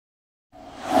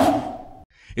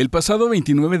El pasado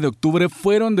 29 de octubre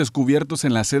fueron descubiertos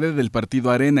en la sede del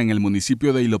Partido Arena en el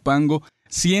municipio de Ilopango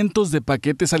cientos de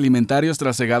paquetes alimentarios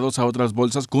trasegados a otras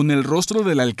bolsas con el rostro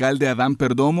del alcalde Adán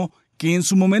Perdomo, que en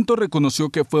su momento reconoció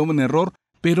que fue un error,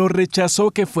 pero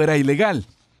rechazó que fuera ilegal.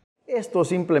 Esto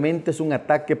simplemente es un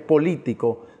ataque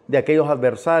político de aquellos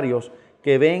adversarios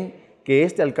que ven que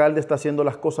este alcalde está haciendo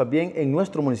las cosas bien en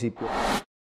nuestro municipio.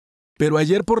 Pero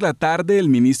ayer por la tarde, el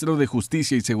ministro de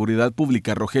Justicia y Seguridad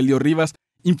Pública, Rogelio Rivas,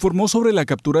 informó sobre la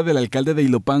captura del alcalde de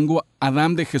Ilopango,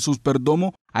 Adán de Jesús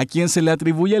Perdomo, a quien se le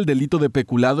atribuye el delito de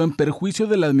peculado en perjuicio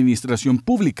de la administración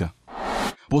pública.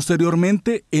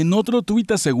 Posteriormente, en otro tuit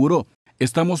aseguró: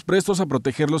 estamos prestos a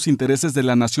proteger los intereses de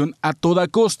la nación a toda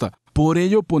costa. Por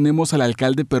ello ponemos al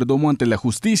alcalde Perdomo ante la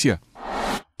justicia.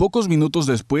 Pocos minutos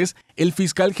después, el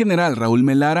fiscal general Raúl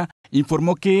Melara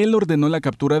informó que él ordenó la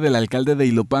captura del alcalde de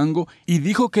Ilopango y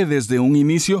dijo que desde un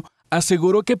inicio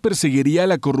aseguró que perseguiría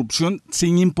la corrupción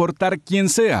sin importar quién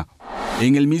sea.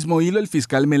 En el mismo hilo, el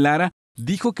fiscal Melara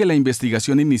dijo que la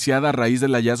investigación iniciada a raíz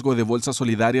del hallazgo de bolsas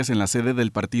solidarias en la sede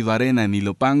del Partido Arena en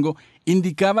Ilopango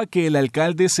indicaba que el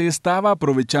alcalde se estaba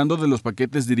aprovechando de los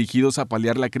paquetes dirigidos a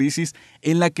paliar la crisis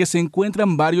en la que se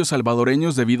encuentran varios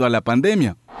salvadoreños debido a la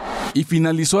pandemia. Y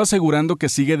finalizó asegurando que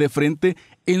sigue de frente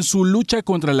en su lucha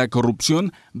contra la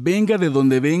corrupción, venga de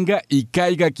donde venga y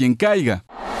caiga quien caiga.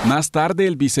 Más tarde,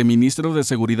 el viceministro de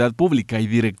Seguridad Pública y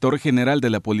director general de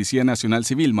la Policía Nacional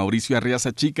Civil, Mauricio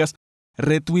Arriaza Chicas,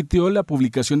 retuiteó la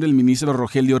publicación del ministro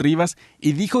Rogelio Rivas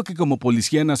y dijo que como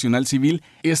Policía Nacional Civil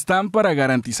están para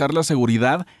garantizar la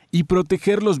seguridad y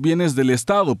proteger los bienes del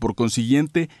Estado, por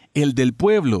consiguiente, el del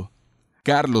pueblo.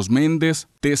 Carlos Méndez,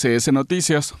 TCS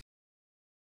Noticias.